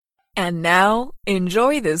And now,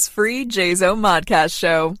 enjoy this free JZO Modcast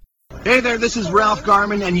show. Hey there, this is Ralph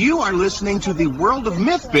Garman, and you are listening to the World of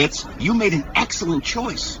Myth Bits. You made an excellent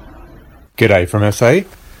choice. G'day from SA.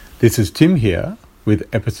 This is Tim here with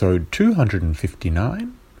episode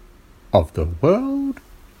 259 of the World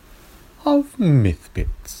of Myth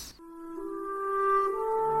Bits.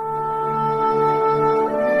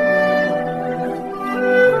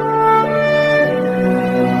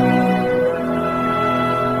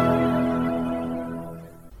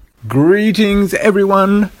 Greetings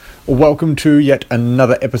everyone, welcome to yet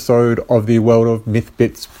another episode of the World of Myth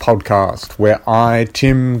Bits podcast, where I,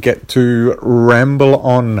 Tim, get to ramble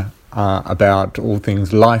on about all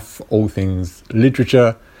things life, all things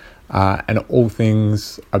literature, and all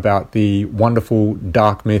things about the wonderful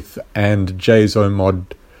dark myth and JZO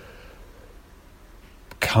mod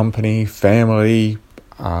company, family,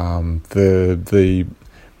 the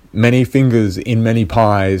many fingers in many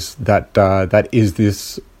pies that is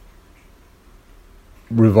this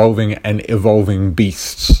revolving and evolving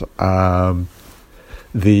beasts, the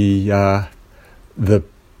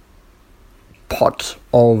pot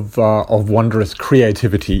of wondrous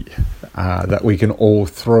creativity that we can all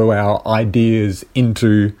throw our ideas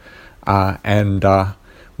into, and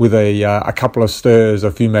with a couple of stirs,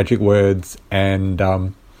 a few magic words, and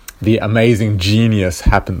the amazing genius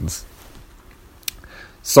happens.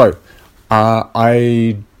 So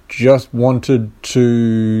I just wanted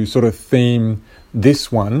to sort of theme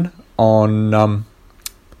this one on I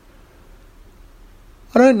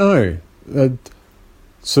don't know,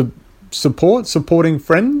 supporting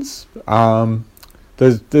friends.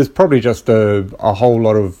 There's probably just a whole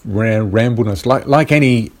lot of rambleness, like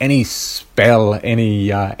any spell,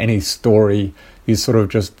 any story. You sort of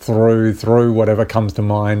just throw whatever comes to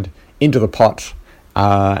mind into the pot,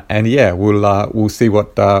 and yeah, we'll see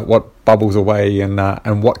what bubbles away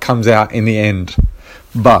and what comes out in the end.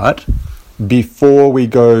 But before we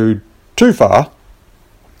go too far,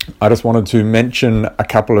 I just wanted to mention a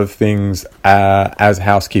couple of things as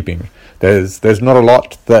housekeeping. There's not a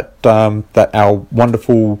lot that our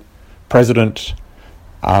wonderful president,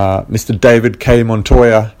 Mr. David K.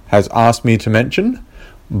 Montoya, has asked me to mention,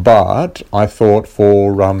 but I thought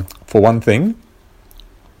for one thing,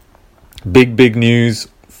 big news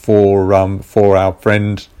for our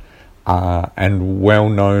friend and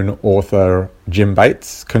well-known author Jim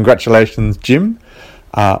Bates. Congratulations, Jim,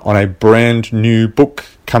 on a brand new book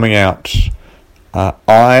coming out,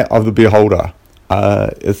 Eye of the Beholder.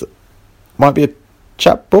 It might be a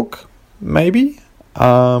chap book, maybe.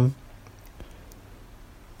 Yeah,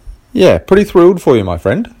 pretty thrilled for you, my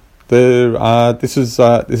friend. This is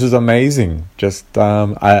amazing. Just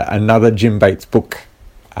another Jim Bates book.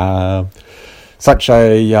 Such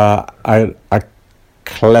a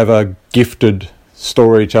clever, gifted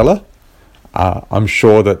storyteller. I'm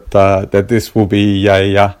sure that this will be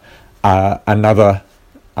another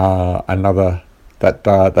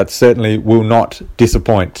that certainly will not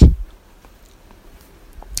disappoint.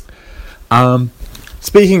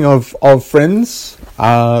 Speaking of friends,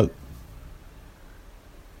 I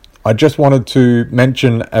just wanted to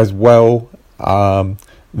mention as well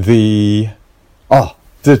the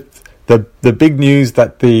big news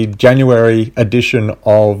that the January edition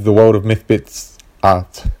of the World of Myth Bits,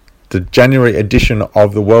 the January edition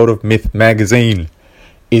of the World of Myth magazine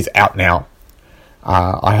is out now.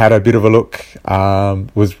 I had a bit of a look,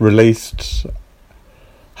 was released,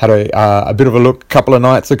 had a bit of a look a couple of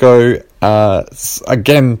nights ago.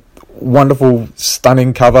 Again, wonderful,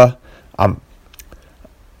 stunning cover.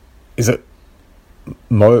 Is it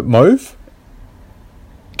mauve?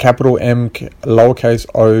 Capital M, lowercase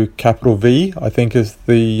o, capital V, I think is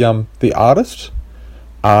the artist.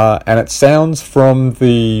 And it sounds from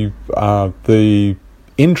the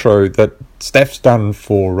intro that Steph's done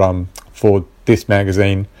for this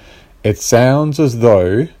magazine, it sounds as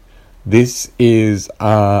though this is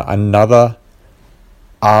another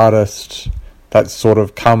artist that's sort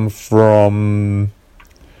of come from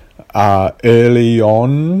early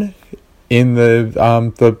on in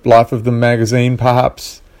the life of the magazine,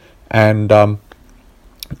 perhaps, and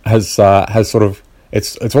has sort of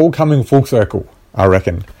it's all coming full circle, I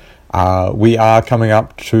reckon. We are coming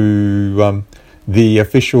up to the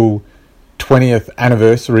official 20th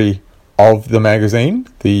anniversary of the magazine.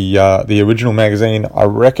 The original magazine, I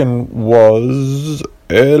reckon, was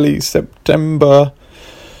early September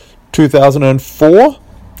 2004.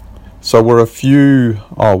 So we're a few,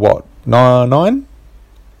 9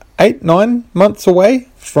 months away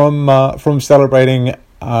from celebrating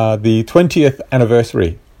the 20th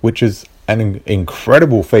anniversary, which is an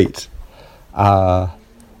incredible feat.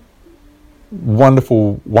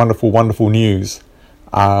 wonderful, wonderful, wonderful news.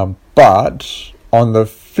 But on the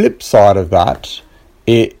flip side of that,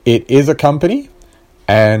 it is a company,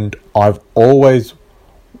 and I've always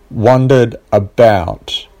wondered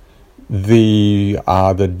about the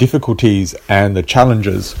difficulties and the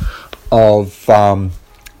challenges of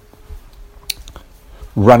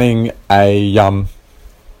running an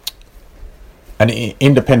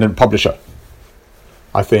independent publisher.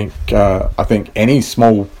 I think any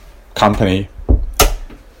small company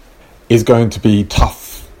is going to be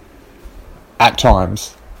tough at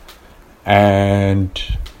times, and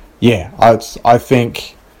I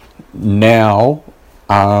think now,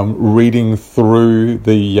 reading through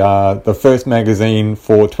the first magazine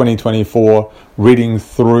for 2024, reading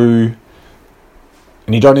through,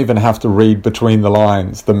 and you don't even have to read between the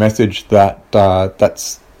lines, the message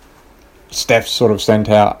that's Steph sort of sent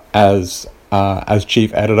out as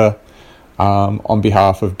chief editor on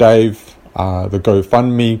behalf of Dave, the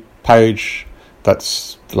GoFundMe page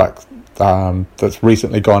that's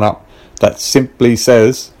recently gone up, that simply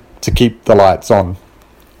says to keep the lights on,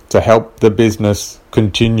 to help the business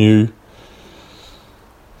continue,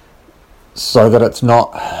 so that it's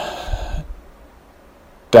not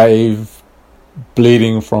Dave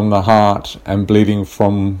bleeding from the heart and bleeding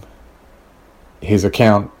from his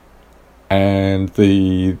account, and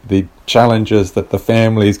the challenges that the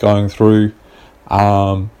family is going through.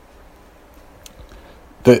 That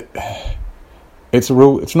it's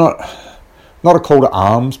not a call to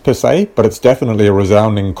arms per se, but it's definitely a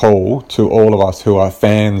resounding call to all of us who are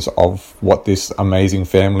fans of what this amazing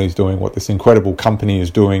family is doing, what this incredible company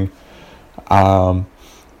is doing.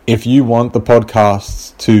 If you want the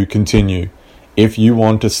podcasts to continue, if you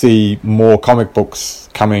want to see more comic books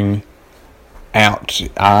coming out,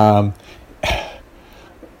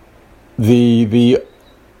 the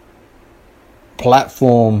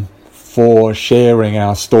platform for sharing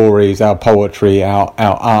our stories, our poetry, our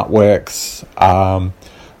artworks,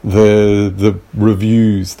 the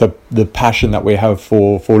reviews, the passion that we have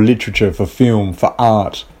for literature, for film, for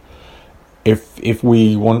art. If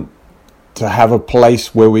we want to have a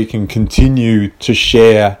place where we can continue to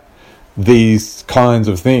share these kinds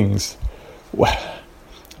of things,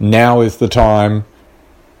 now is the time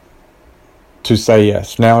to say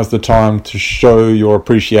yes. Now is the time to show your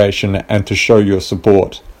appreciation and to show your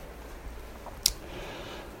support.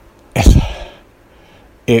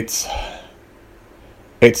 It's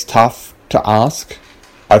tough to ask,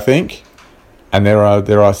 I think, and there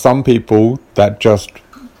are some people that just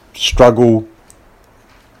struggle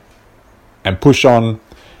and push on,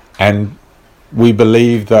 and we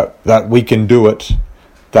believe that we can do it,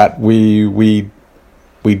 that we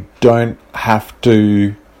don't have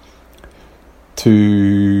to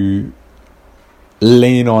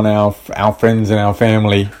lean on our friends and our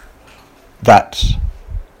family, that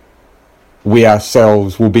we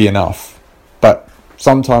ourselves will be enough. But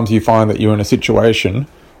sometimes you find that you're in a situation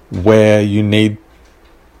where you need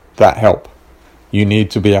that help. You need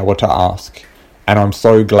to be able to ask. And I'm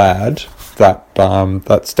so glad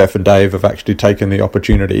that Steph and Dave have actually taken the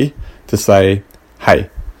opportunity to say, hey,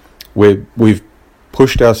 we've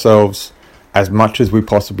pushed ourselves as much as we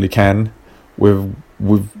possibly can. We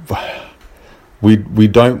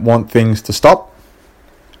don't want things to stop.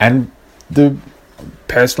 And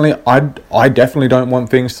personally, I definitely don't want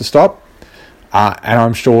things to stop, and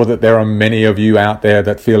I'm sure that there are many of you out there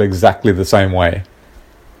that feel exactly the same way.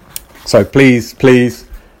 So please,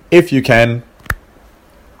 if you can,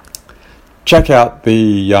 check out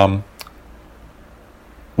the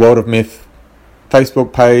World of Myth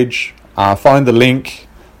Facebook page, find the link,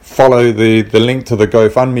 follow the link to the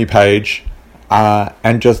GoFundMe page,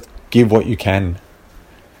 and just give what you can.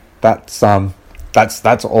 That's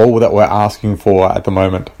all that we're asking for at the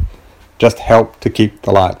moment. Just help to keep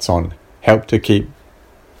the lights on. Help to keep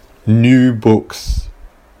new books,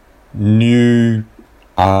 new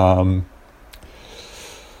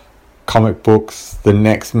comic books, the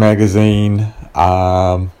next magazine,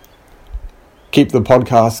 keep the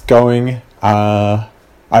podcast going. I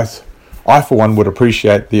for one would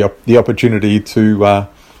appreciate the opportunity to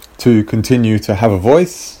continue to have a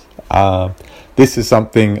voice. This is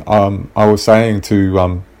something I was saying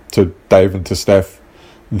to Dave and to Steph,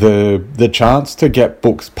 the chance to get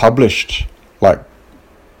books published, like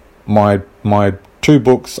my two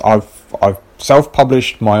books. I've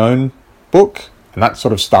self-published my own book, and that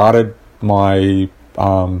sort of started my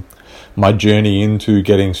journey into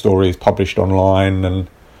getting stories published online, and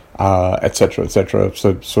etc.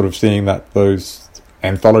 So sort of seeing that those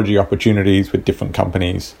anthology opportunities with different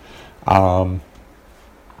companies. I'm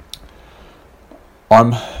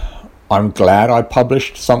I'm glad I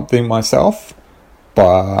published something myself,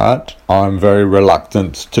 but I'm very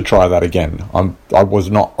reluctant to try that again. I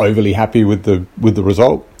was not overly happy with the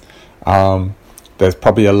result. There's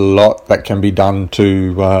probably a lot that can be done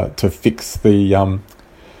to fix the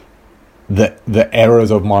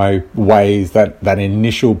errors of my ways, that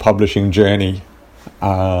initial publishing journey.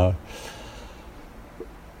 But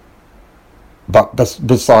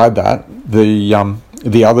beside that, the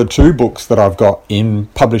other two books that I've got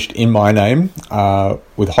published in my name,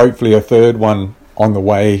 with hopefully a third one on the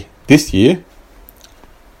way this year,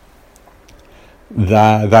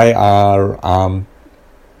 they are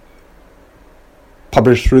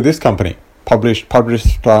published through this company. Published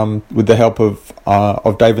with the help of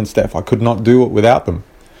Dave and Steph. I could not do it without them,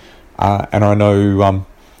 and I know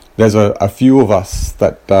there's a few of us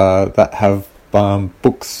that have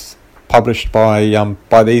books published by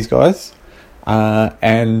these guys,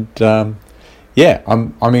 and I'm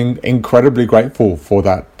incredibly grateful for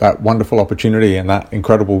that wonderful opportunity and that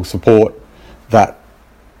incredible support, that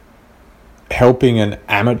helping an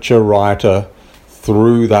amateur writer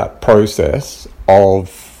through that process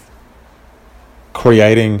of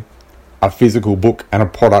creating a physical book and a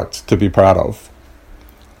product to be proud of.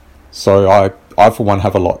 So I for one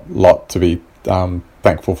have a lot to be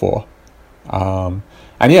thankful for. I'm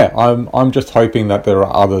just hoping that there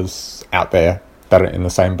are others out there that are in the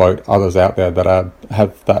same boat, others out there that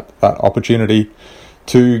have that opportunity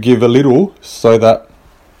to give a little, so that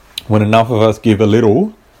when enough of us give a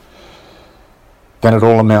little, then it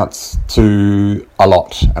all amounts to a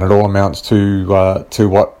lot, and it all amounts to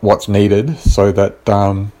what's needed, so that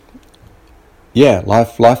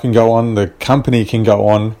life can go on, the company can go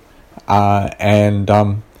on,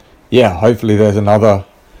 hopefully there's another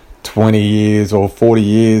 20 years or 40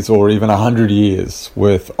 years or even 100 years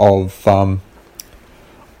worth of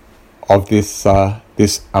this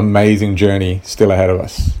amazing journey still ahead of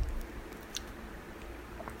us.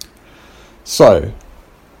 So,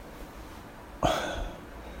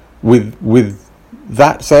 with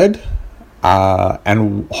that said,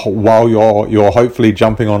 and while you're hopefully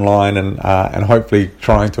jumping online and hopefully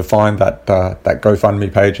trying to find that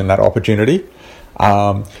GoFundMe page and that opportunity,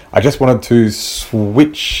 I just wanted to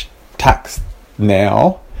switch tacks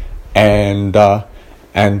now and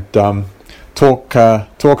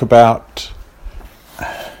talk about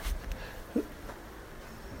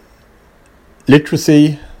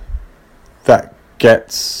literacy that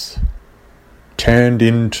gets turned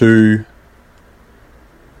into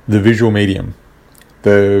the visual medium.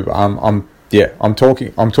 I'm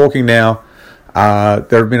talking now.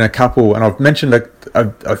 There have been a couple, and I've mentioned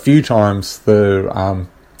a few times the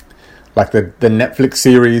Netflix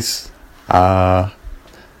series, 9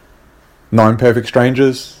 Perfect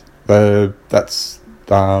Strangers. There's the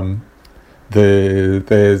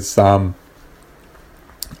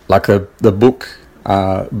book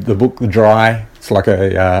The Dry. It's like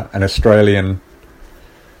an Australian.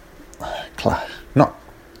 I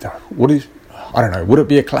don't know. Would it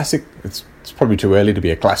be a classic? It's probably too early to be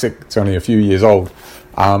a classic. It's only a few years old.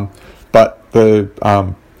 But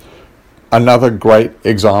another great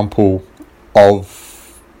example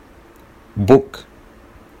of book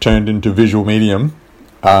turned into visual medium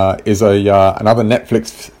is another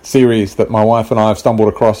Netflix series that my wife and I have stumbled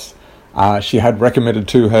across. She had recommended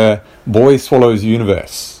to her, Boy Swallows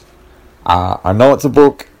Universe. I know it's a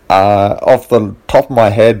book. Off the top of my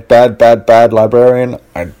head, bad librarian,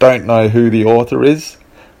 I don't know who the author is,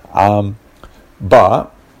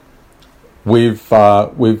 but we've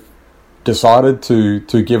decided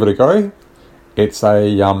to give it a go. It's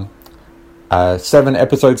a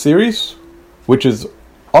 7-episode series, which is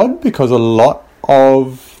odd because a lot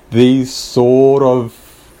of these sort of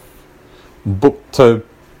book to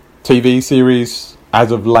TV series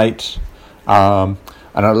as of late, and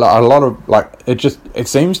a lot of, it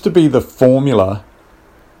seems to be the formula.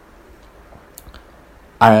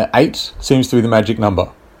 8 seems to be the magic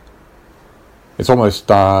number. It's almost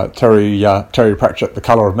Terry Pratchett, The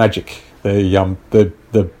Colour of Magic.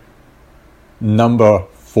 The number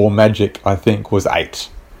for magic, I think, was 8.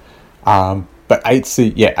 But 8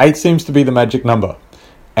 seems to be the magic number.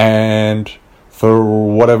 And for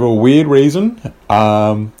whatever weird reason,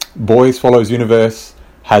 Boy Swallows Universe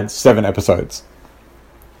had 7 episodes.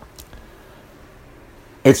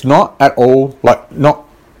 It's not at all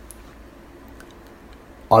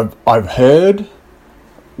I've heard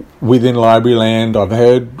within library land. I've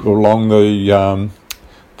heard along the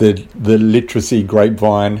literacy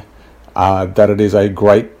grapevine that it is a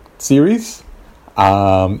great series.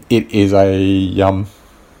 It is a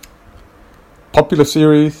popular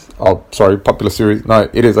series. No,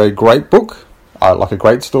 it is a great book. like a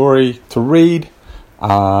great story to read.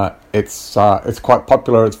 It's quite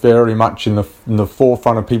popular. It's very much in the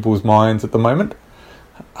forefront of people's minds at the moment.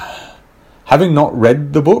 Having not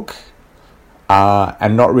read the book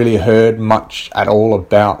and not really heard much at all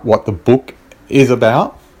about what the book is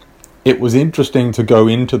about, it was interesting to go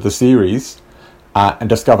into the series and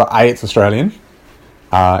discover it's Australian.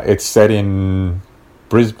 It's set in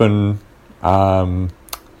Brisbane,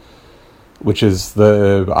 which is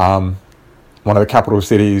the one of the capital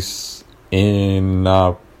cities in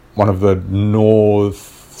one of the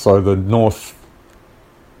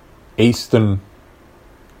northeastern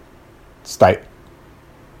state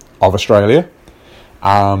of Australia.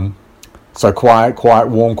 So quite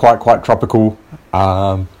warm, quite tropical.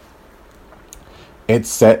 It's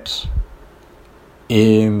set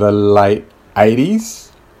in the late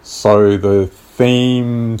 80s, so the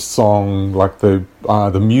theme song, like the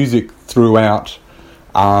music throughout,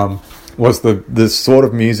 was the sort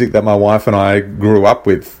of music that my wife and I grew up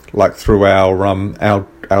with, like through our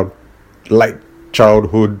late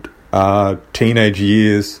childhood, teenage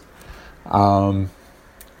years.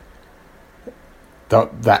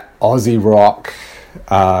 That Aussie rock,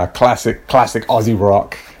 classic Aussie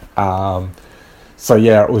rock. So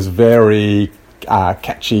yeah, it was very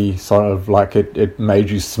catchy, sort of like it made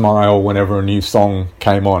you smile whenever a new song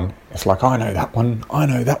came on. It's like, I know that one, I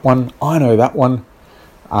know that one, I know that one.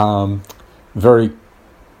 Very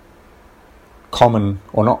common,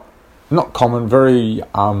 or not common, very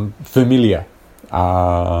familiar.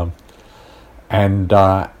 And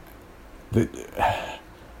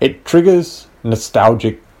it triggers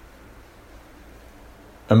nostalgic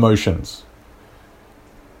emotions.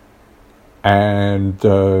 And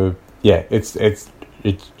it's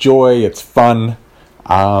joy, it's fun,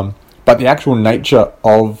 but the actual nature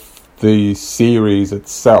of the series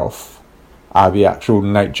itself, the actual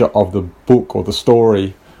nature of the book or the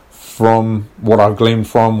story, from what I've gleaned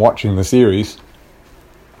from watching the series,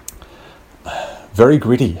 very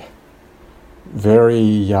gritty,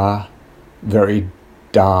 very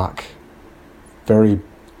dark, very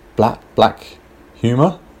black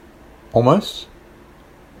humor, almost.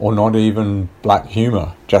 Or not even black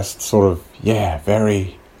humor, just sort of, it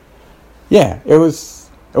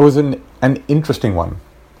was an interesting one,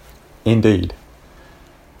 indeed.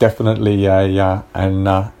 Definitely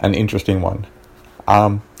an interesting one.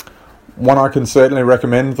 One I can certainly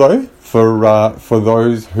recommend, though, for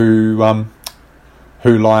those who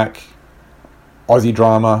like Aussie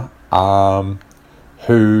drama,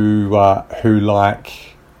 who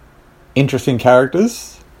like interesting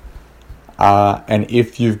characters. And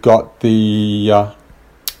if you've got if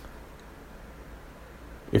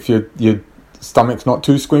your stomach's not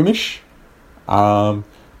too squeamish,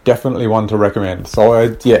 definitely one to recommend. So I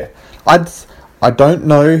don't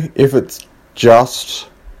know if it's just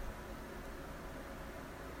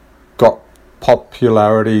got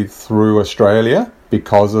popularity through Australia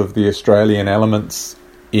because of the Australian elements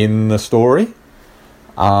in the story,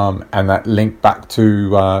 and that link back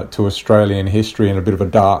to Australian history and a bit of a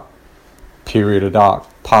dark period, a dark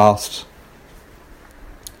past.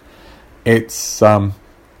 It's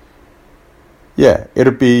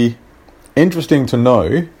it'd be interesting to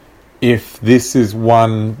know if this is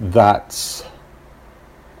one that's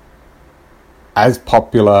as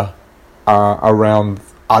popular around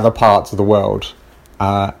other parts of the world,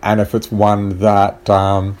 and if it's one that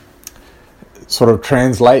sort of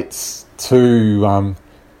translates to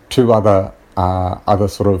other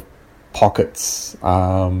sort of pockets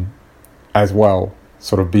as well,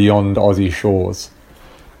 sort of beyond Aussie shores.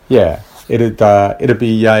 Yeah, it'd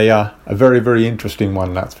be a very, very interesting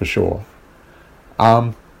one, that's for sure.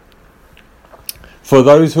 For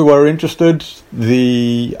those who are interested,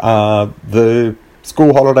 the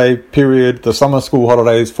school holiday period, the summer school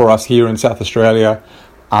holidays for us here in South Australia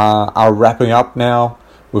are wrapping up now.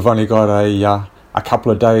 We've only got a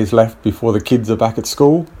couple of days left before the kids are back at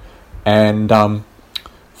school, and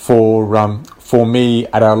for me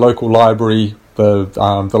at our local library, the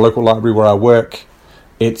local library where I work,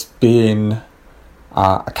 it's been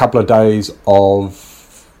a couple of days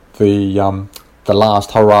of the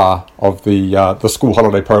last hurrah of the school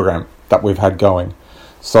holiday program that we've had going.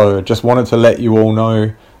 So just wanted to let you all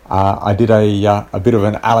know, I did a bit of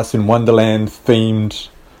an Alice in Wonderland themed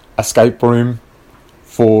escape room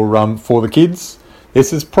for the kids.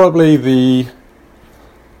 This is probably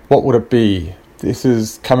what would it be? This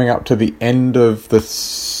is coming up to the end of the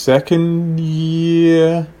second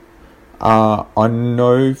year. I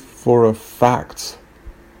know for a fact,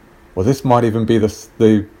 well, this might even be the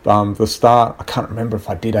start. I can't remember if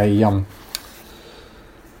I did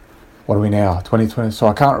what are we now? 2020. So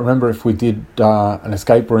I can't remember if we did an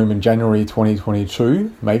escape room in January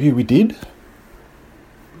 2022. Maybe we did.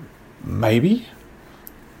 Maybe.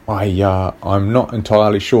 I'm not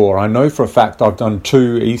entirely sure. I know for a fact I've done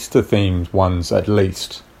 2 Easter themed ones at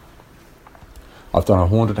least. I've done a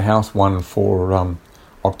haunted house one for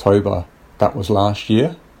October. That was last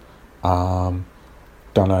year. Done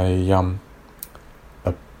a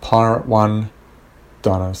pirate one.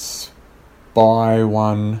 Done a spy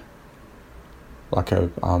one. Like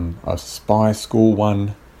a spy school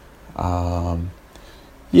one. So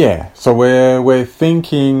we're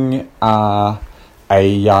thinking a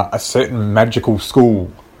certain magical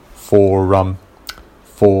school for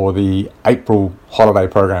the April holiday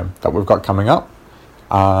program that we've got coming up,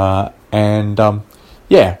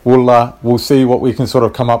 we'll see what we can sort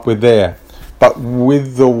of come up with there. But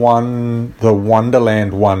with the Wonderland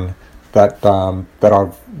one that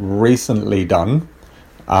I've recently done,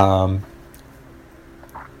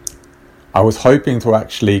 I was hoping to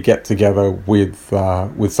actually get together with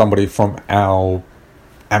somebody from our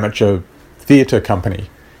amateur theatre company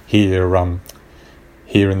here in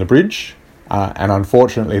the Bridge, and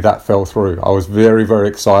unfortunately that fell through. I was very, very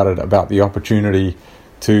excited about the opportunity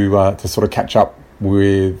to sort of catch up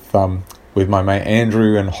with my mate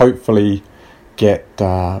Andrew and hopefully get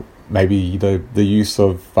maybe the use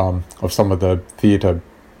of some of the theatre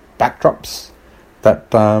backdrops that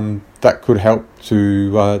could help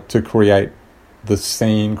to create the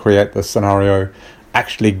scene, create the scenario,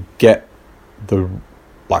 actually get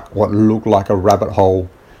what looked like a rabbit hole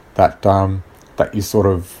that you sort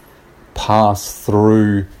of pass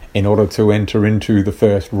through in order to enter into the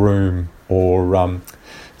first room, or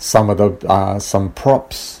some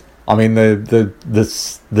props. I mean, the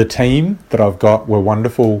team that I've got were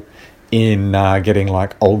wonderful in getting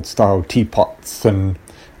like old style teapots and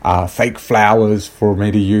fake flowers for me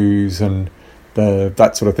to use and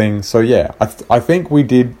that sort of thing. So yeah, I think we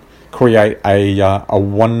did create a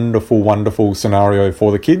wonderful scenario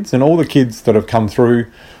for the kids, and all the kids that have come through,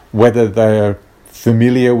 whether they're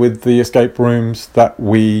familiar with the escape rooms that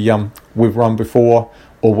we've run before,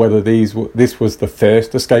 or whether this was the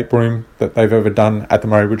first escape room that they've ever done at the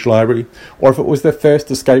Murray Bridge Library, or if it was their first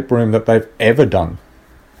escape room that they've ever done.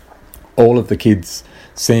 All of the kids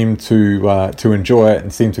seem to enjoy it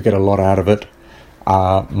and seem to get a lot out of it.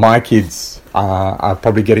 My kids are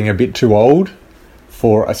probably getting a bit too old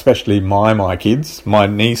for, especially my kids. My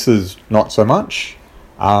nieces, not so much.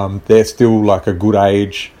 They're still like a good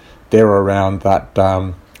age. They're around that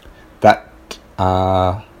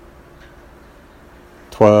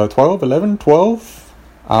 12,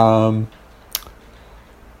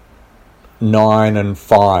 9 and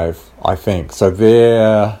 5, I think. So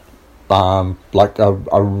they're like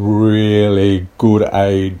a really good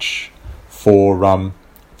age for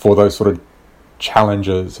those sort of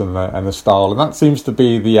challenges and the style, and that seems to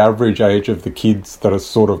be the average age of the kids that are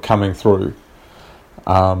sort of coming through.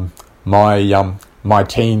 My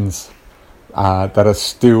teens that are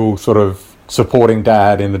still sort of supporting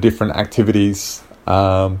dad in the different activities.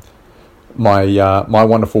 My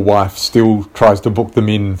wonderful wife still tries to book them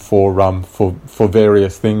in for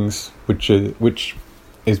various things, which is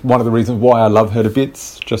one of the reasons why I love her to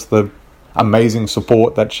bits. Just the amazing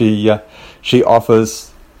support that she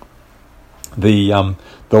offers, the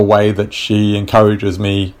way that she encourages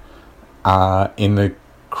me in the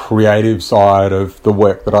creative side of the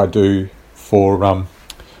work that I do for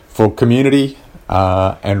community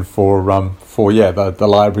and for the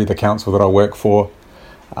library, the council that I work for.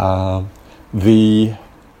 The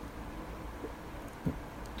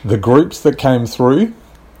groups that came through,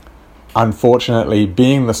 unfortunately,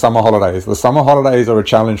 being the summer holidays are a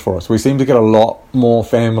challenge for us. We seem to get a lot more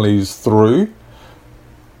families through,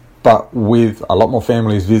 but with a lot more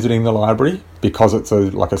families visiting the library, because it's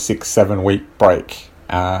like a 6-7 week break,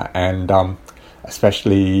 and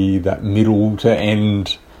especially that middle to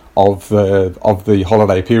end of the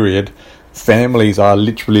holiday period, families are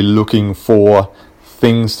literally looking for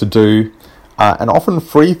things to do, and often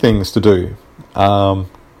free things to do.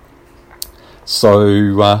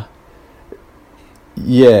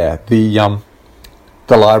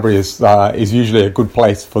 The library is usually a good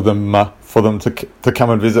place for them to come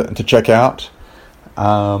and visit and to check out,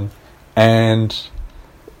 and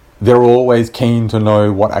they're always keen to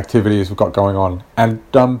know what activities we've got going on. And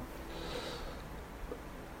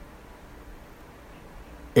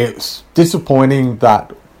it's disappointing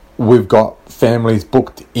that we've got families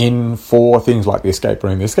booked in for things like the escape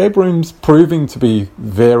room. The escape room's proving to be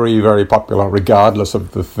very, very popular regardless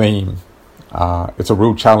of the theme. It's a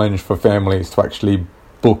real challenge for families to actually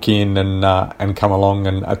book in and come along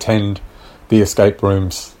and attend the escape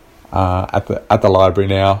rooms. at the library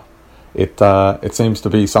now. It seems to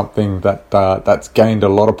be something that's gained a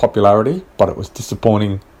lot of popularity, but it was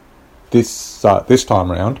disappointing this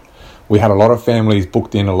time around. We had a lot of families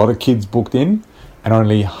booked in, a lot of kids booked in, and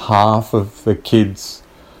only half of the kids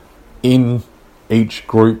in each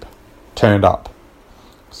group turned up.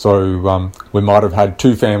 So we might have had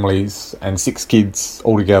 2 families and 6 kids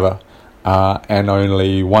altogether, and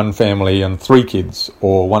only 1 family and 3 kids,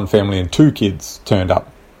 or 1 family and 2 kids turned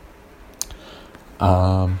up.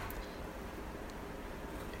 And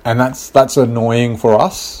that's annoying for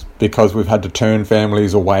us, because we've had to turn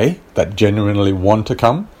families away that genuinely want to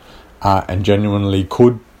come, and genuinely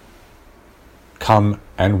could come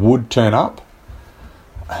and would turn up,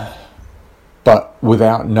 but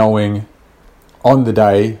without knowing on the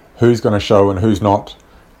day who's going to show and who's not.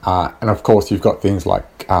 And of course you've got things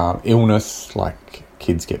like illness, like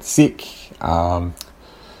kids get sick,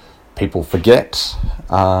 people forget.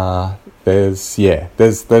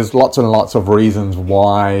 There's lots and lots of reasons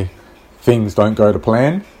why things don't go to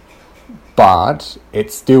plan, but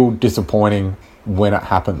it's still disappointing when it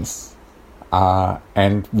happens.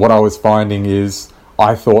 And what I was finding is,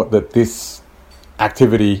 I thought that this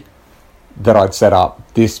activity that I'd set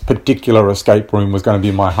up, this particular escape room, was going to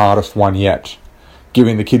be my hardest one yet.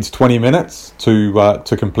 Giving the kids 20 minutes to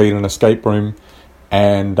complete an escape room,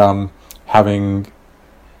 and having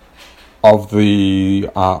of the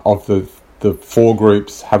 4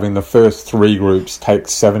 groups, having the first 3 groups take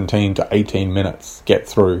 17 to 18 minutes get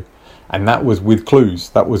through, and that was with clues.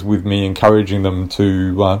 That was with me encouraging them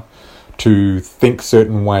to think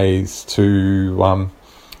certain ways, to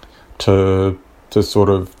sort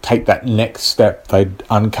of take that next step. They'd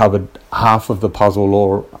uncovered half of the puzzle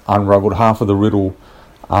or unraveled half of the riddle,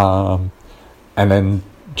 and then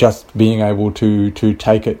just being able to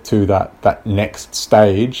take it to that next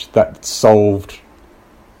stage that solved.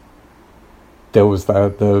 There was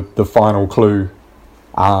the final clue.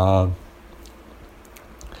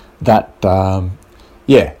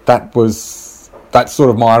 That's sort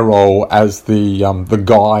of my role as the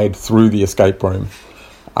guide through the escape room.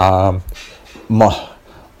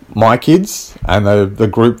 My kids and the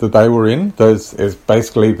group that they were in, is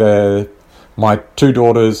basically my 2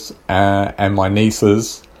 daughters and my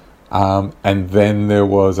nieces, and then there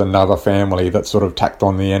was another family that sort of tacked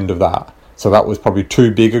on the end of that. So that was probably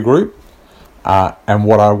too big a group. And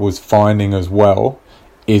what I was finding as well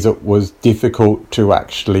is it was difficult to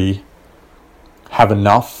actually have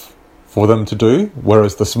enough for them to do,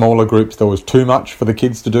 whereas the smaller groups, there was too much for the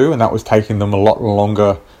kids to do, and that was taking them a lot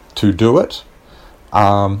longer to do it.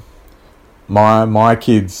 My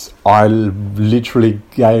kids, I literally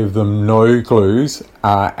gave them no clues,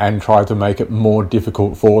 and tried to make it more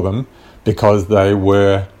difficult for them, because they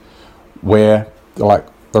were where, like,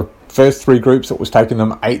 the first 3 groups, it was taking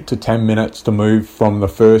them 8 to 10 minutes to move from the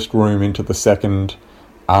first room into the second,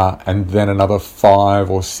 and then another 5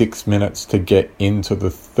 or 6 minutes to get into the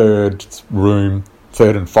third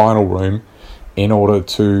and final room, in order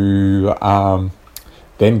to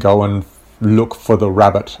then go and look for the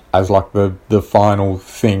rabbit as like the final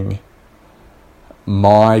thing.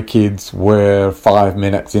 My kids were 5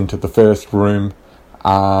 minutes into the first room,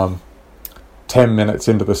 10 minutes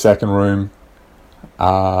into the second room,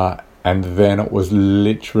 and then it was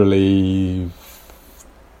literally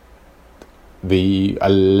the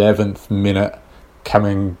 11th minute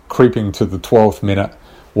creeping to the 12th minute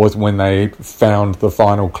was when they found the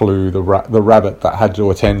final clue, the rabbit that had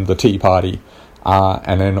to attend the tea party,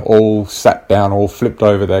 and then all sat down, all flipped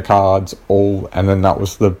over their cards, and then that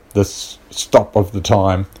was the stop of the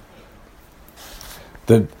time.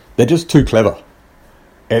 They're just too clever.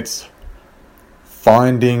 It's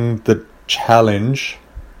finding the challenge,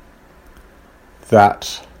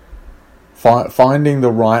 finding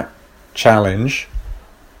the right challenge,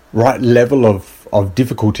 right level of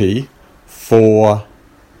difficulty for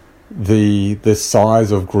the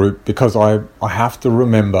size of group, because I have to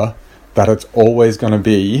remember that it's always going to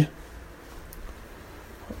be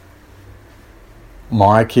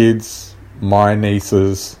my kids, my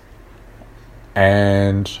nieces,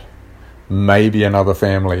 and maybe another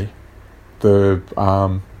family. It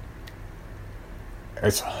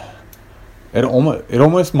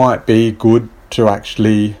almost might be good to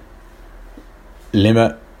actually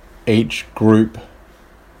limit each group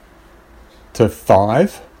to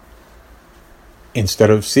 5 instead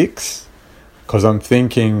of 6, because I'm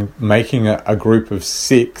thinking making a group of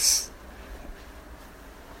 6,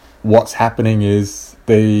 what's happening is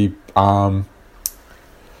the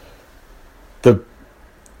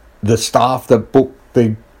staff that book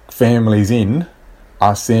the families in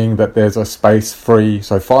are seeing that there's a space free.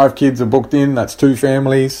 So 5 kids are booked in, that's 2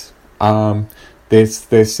 families.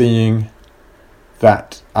 They're seeing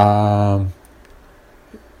that.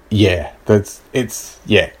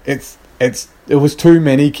 It was too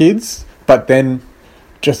many kids, but then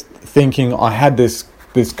just thinking I had this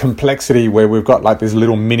complexity where we've got like this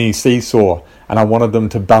little mini seesaw, and I wanted them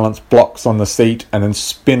to balance blocks on the seat and then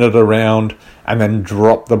spin it around and then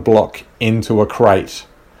drop the block into a crate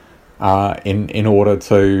in order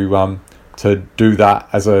to do that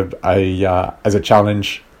as a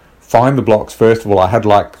challenge. Find the blocks first of all. I had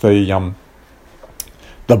like the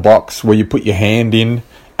box where you put your hand in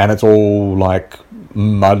and it's all like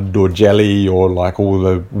mud or jelly or like all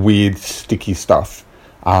the weird sticky stuff.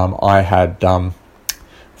 I had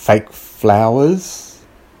fake flowers,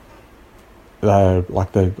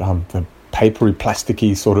 like the papery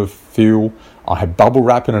plasticky sort of feel. I had bubble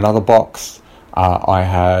wrap in another box. I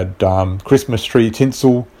had Christmas tree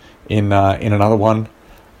tinsel in another one.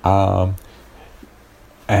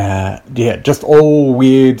 Just all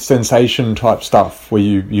weird sensation type stuff where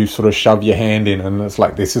you sort of shove your hand in and it's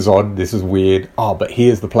like, this is odd, this is weird. Oh, but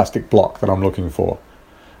here's the plastic block that I'm looking for.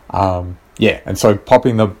 And so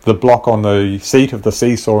popping the block on the seat of the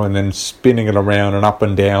seesaw and then spinning it around and up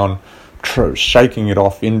and down, shaking it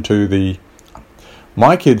off into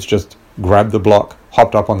my kids just grabbed the block,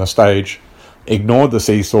 hopped up on the stage, ignored the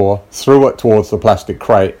seesaw, threw it towards the plastic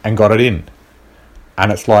crate and got it in.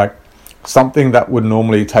 And it's like something that would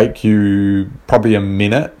normally take you probably a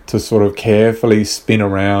minute to sort of carefully spin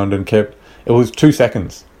around and it was 2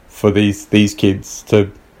 seconds for these kids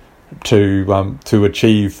to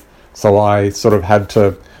achieve. So I sort of had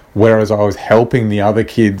to, whereas I was helping the other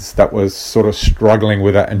kids that was sort of struggling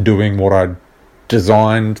with it and doing what I'd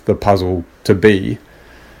designed the puzzle to be,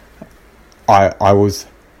 I was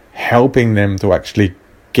helping them to actually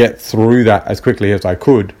get through that as quickly as I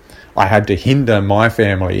could. I had to hinder my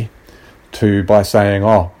family by saying,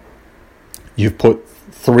 oh, you've put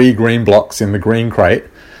 3 green blocks in the green crate,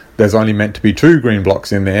 there's only meant to be 2 green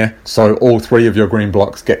blocks in there, so all 3 of your green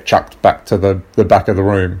blocks get chucked back to the back of the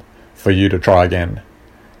room for you to try again.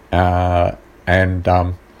 That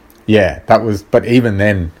was, but even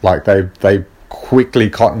then, like they quickly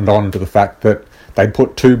cottoned on to the fact that they'd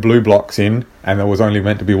put 2 blue blocks in and there was only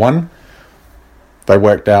meant to be 1. They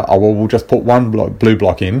worked out, we'll just put 1 blue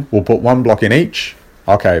block in, we'll put 1 block in each.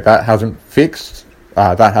 Okay, that hasn't fixed,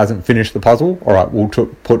 that hasn't finished the puzzle. All right, we'll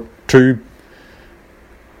put 2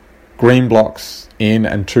 green blocks in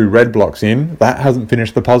and 2 red blocks in. That hasn't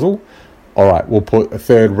finished the puzzle. All right, we'll put a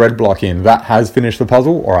 3rd red block in. That has finished the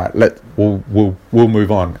puzzle. All right, we'll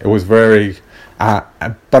move on. It was very,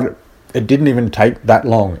 but it didn't even take that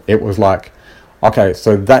long. It was like, okay,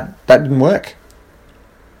 so that didn't work.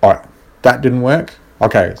 All right, that didn't work.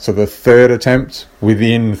 Okay, so the 3rd attempt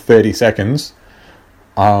within 30 seconds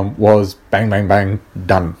was bang, bang, bang,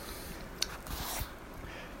 done.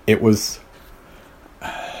 It was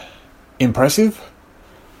impressive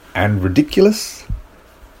and ridiculous,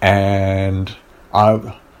 and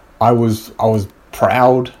I was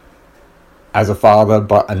proud as a father,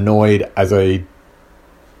 but annoyed as a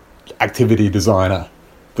activity designer.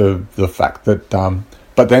 The fact that,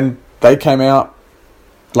 but then they came out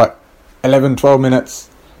like 11-12 minutes.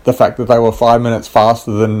 The fact that they were 5 minutes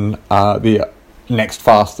faster than the next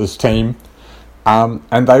fastest team,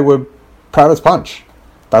 and they were proud as punch.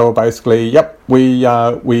 They were basically, yep, we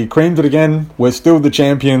creamed it again. We're still the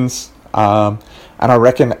champions. And I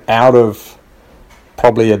reckon out of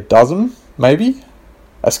probably a dozen, maybe,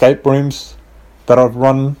 escape rooms that I've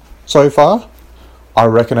run so far, I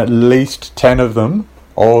reckon at least 10 of them,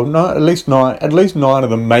 or no, at least 9 of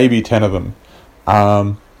them, maybe 10 of them,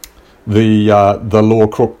 the Law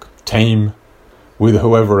Crook team with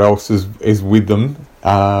whoever else is with them,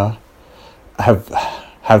 have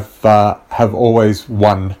always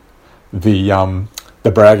won the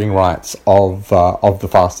bragging rights of the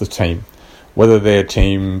fastest team, whether they're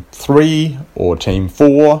team 3 or team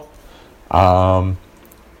 4,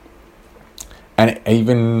 and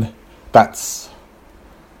even that's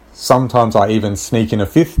sometimes I even sneak in a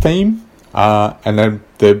 5th team, and then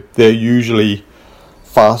they're usually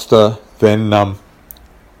faster than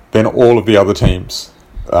all of the other teams.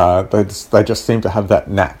 They just seem to have that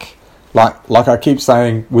knack. Like I keep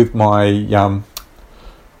saying with my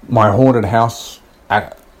my haunted house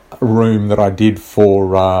room that I did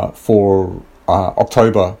for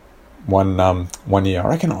October one year. I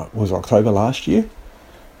reckon it was October last year.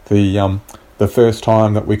 The first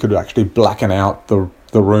time that we could actually blacken out the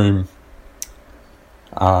room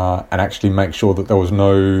and actually make sure that there was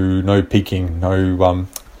no peeking, no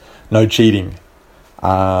cheating.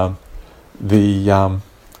 Or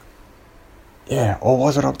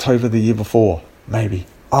was it October the year before? Maybe.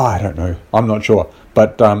 I don't know. I'm not sure.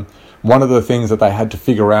 But one of the things that they had to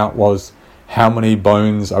figure out was how many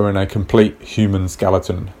bones are in a complete human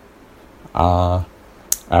skeleton. An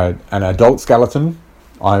adult skeleton,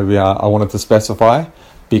 I wanted to specify,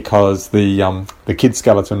 because the kid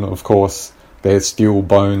skeleton, of course, there's still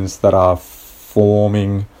bones that are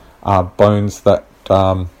forming, bones that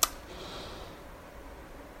are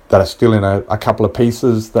still in a couple of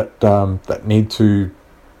pieces that need to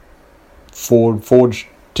forge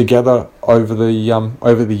together over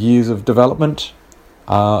the years of development.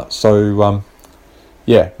 Rather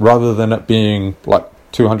than it being like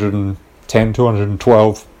 210,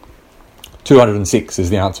 212, 206 is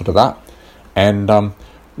the answer to that. And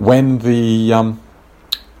when the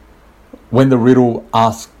riddle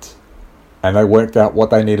asked, and they worked out what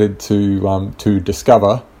they needed to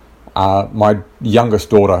discover, my youngest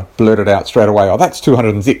daughter blurted out straight away, "Oh, that's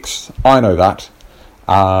 206. I know that."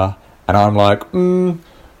 And I'm like,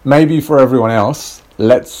 maybe for everyone else,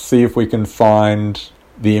 let's see if we can find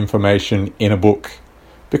the information in a book,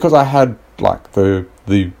 because I had like the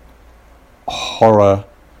horror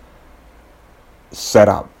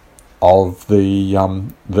setup of the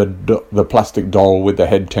plastic doll with the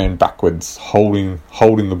head turned backwards, holding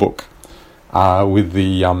the book, with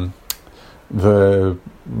the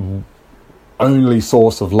only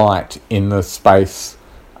source of light in the space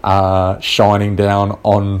shining down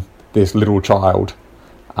on this little child.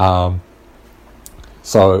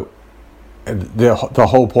 So the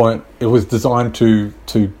whole point, it was designed to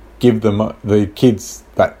give them, the kids,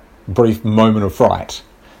 that brief moment of fright,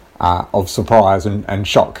 of surprise and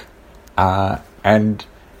shock. And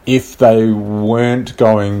if they weren't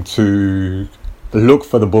going to look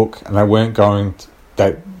for the book, and they weren't going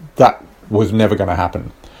to, that was never going to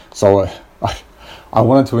happen. So I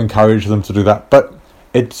wanted to encourage them to do that. But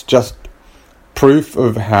it's just proof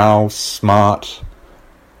of how smart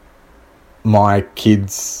my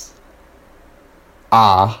kids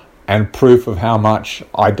are, and proof of how much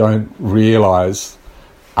I don't realise.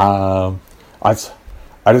 I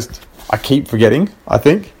keep forgetting, I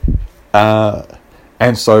think.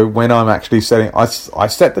 And so when I'm actually setting, I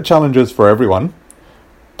set the challenges for everyone,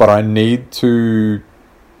 but I need to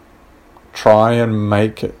try and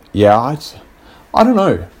make it. I don't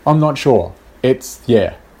know. I'm not sure. It's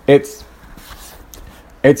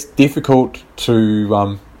difficult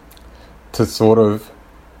to sort of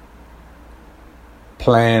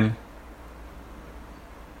plan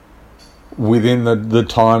within the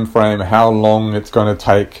time frame how long it's going to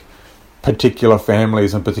take particular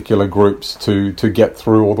families and particular groups to get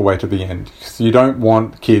through all the way to the end. Because you don't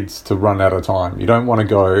want kids to run out of time. You don't want to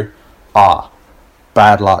go,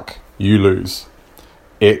 bad luck, you lose.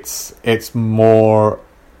 It's wanting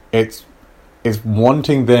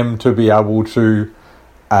them to be able to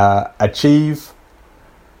achieve,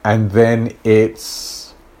 and then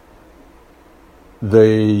it's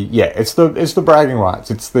the bragging rights.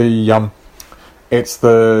 It's the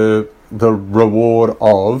reward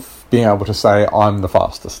of being able to say, I'm the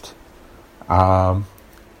fastest.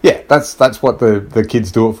 That's what the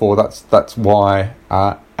kids do it for. That's why,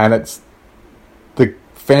 and it's, the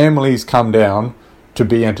families come down to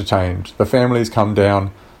be entertained. The families come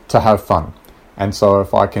down to have fun. And so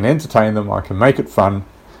if I can entertain them, I can make it fun,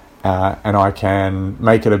 and I can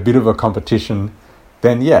make it a bit of a competition,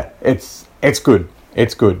 then it's good.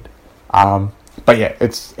 It's good. But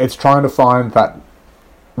it's trying to find that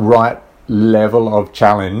right level of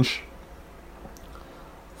challenge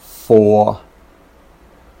for,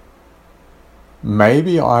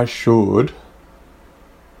 maybe I should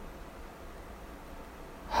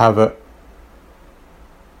have it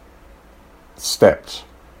stepped.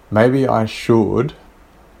 Maybe I should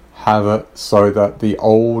have it so that the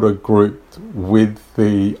older group with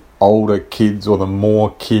the older kids, or the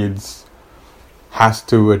more kids, has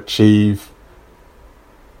to achieve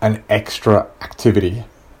an extra activity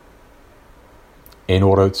in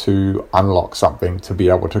order to unlock something to be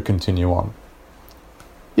able to continue on.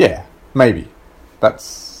 Maybe.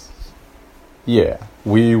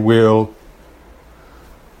 We will.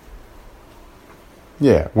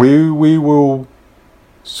 We will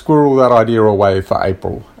squirrel that idea away for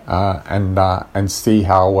April, and see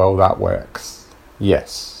how well that works.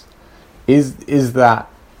 Yes. Is that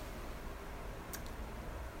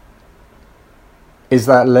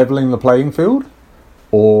leveling the playing field,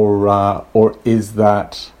 or is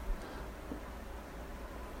that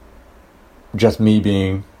just me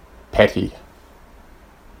being petty?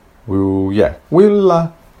 We'll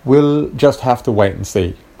just have to wait and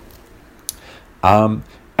see.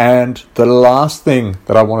 And the last thing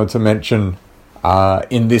that I wanted to mention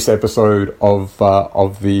in this episode of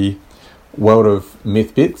the World of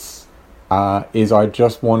Myth Bits is I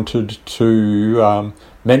just wanted to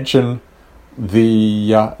mention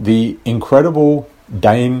the incredible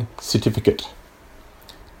Dane Certificate.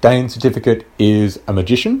 Dane Certificate is a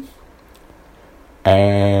magician,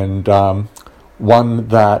 and one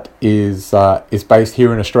that is based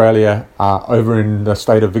here in Australia, over in the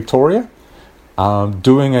state of Victoria,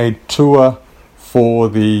 doing a tour for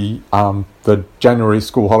the January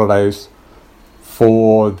school holidays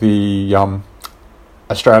for the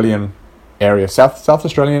Australian area, South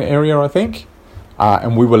Australian area, I think.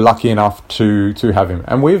 And we were lucky enough to have him.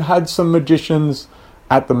 And we've had some magicians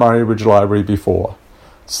at the Murray Ridge Library before.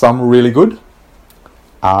 Some really good,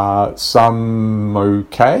 some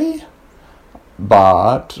okay,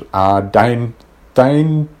 but Dane,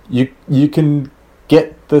 you can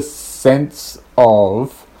get the sense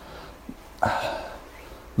of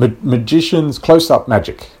magicians, close-up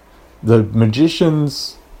magic. The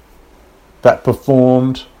magicians that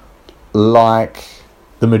performed like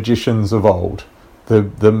the magicians of old.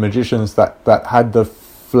 The magicians that had the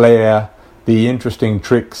flair, the interesting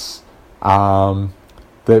tricks.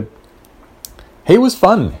 He was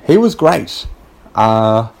fun. He was great.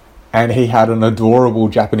 And he had an adorable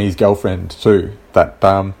Japanese girlfriend too that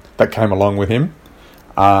came along with him.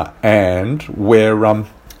 And we're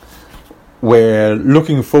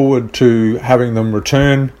looking forward to having them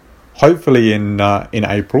return, hopefully in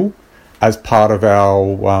April, as part of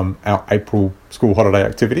our April school holiday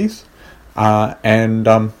activities, and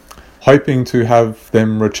hoping to have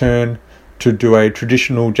them return to do a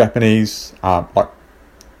traditional Japanese, like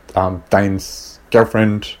Dane's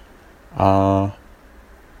girlfriend,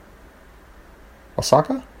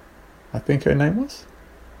 Osaka, I think her name was.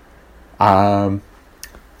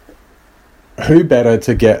 Who better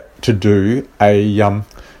to get to do a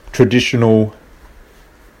traditional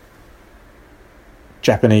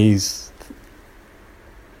Japanese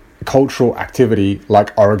cultural activity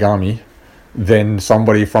like origami than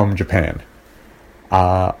somebody from Japan?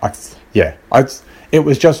 It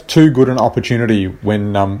was just too good an opportunity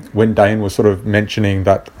when Dane was sort of mentioning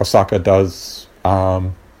that Osaka does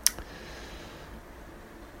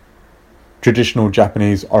traditional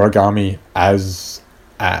Japanese origami as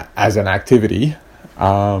an activity.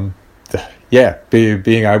 Being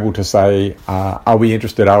able to say, are we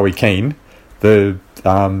interested? Are we keen? The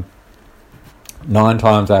 9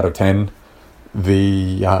 times out of 10,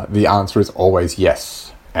 the answer is always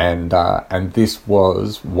yes. And this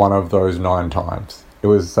was one of those 9 times. It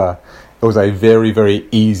was a very, very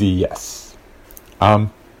easy yes. Our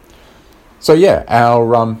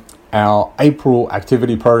April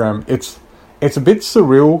activity program, it's a bit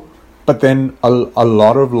surreal, but then a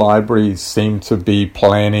lot of libraries seem to be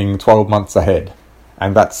planning 12 months ahead,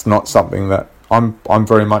 and that's not something that I'm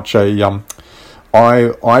very much I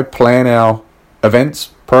plan our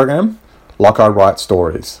events program like I write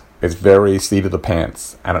stories. It's very seat of the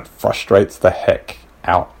pants, and it frustrates the heck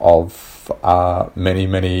out of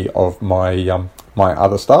many of my my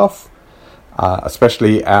other staff,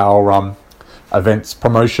 especially our events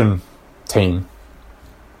promotion team,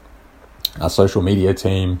 our social media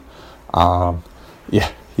team. What's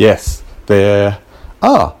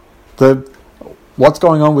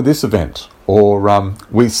going on with this event? Or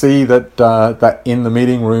we see that in the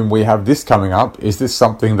meeting room we have this coming up. Is this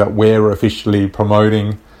something that we're officially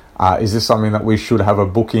promoting? Is this something that we should have an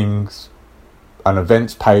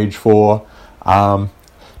events page for?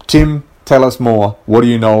 Tim, tell us more. What do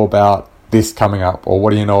you know about this coming up? Or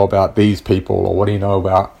what do you know about these people? Or what do you know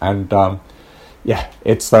about? And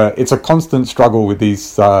it's a constant struggle with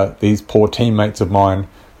these poor teammates of mine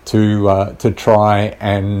to try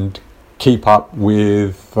and keep up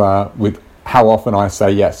with how often I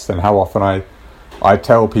say yes and how often I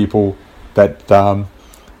tell people that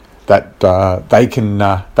they can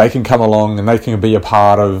come along and they can be a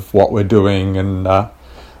part of what we're doing, and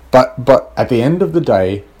but at the end of the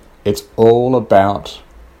day, it's all about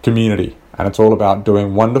community, and it's all about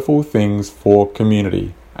doing wonderful things for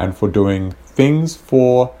community and for doing things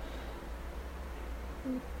for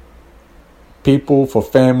people, for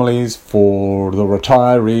families, for the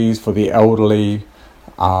retirees, for the elderly,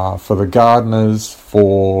 for the gardeners,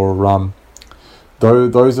 for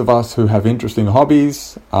those of us who have interesting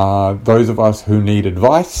hobbies, those of us who need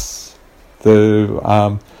advice.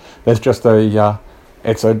 There's just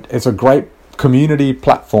it's a great community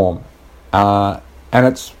platform, and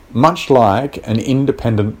it's much like an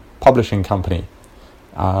independent publishing company.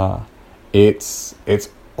 It's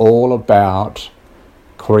all about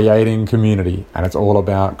creating community, and it's all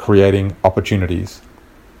about creating opportunities.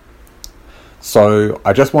 So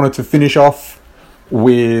I just wanted to finish off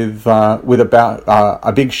with about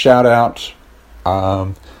a big shout out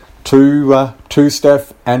to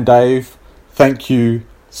Steph and Dave. Thank you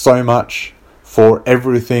so much for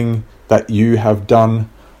everything that you have done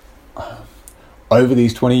over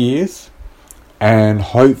these 20 years, and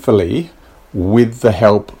hopefully with the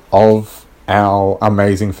help of our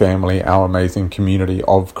amazing family, our amazing community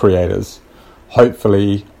of creators,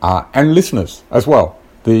 hopefully, and listeners as well,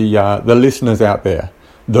 the listeners out there,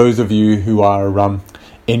 those of you who are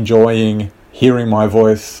enjoying hearing my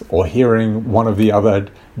voice or hearing one of the other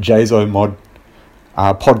JZO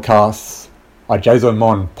podcasts,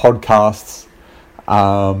 JZO podcasts,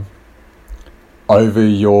 over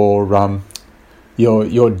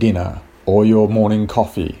your dinner or your morning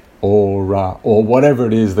coffee or whatever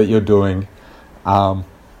it is that you're doing.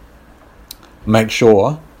 Make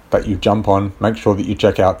sure that you jump on, make sure that you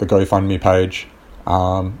check out the GoFundMe page.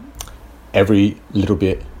 Every little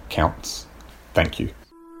bit counts. Thank you.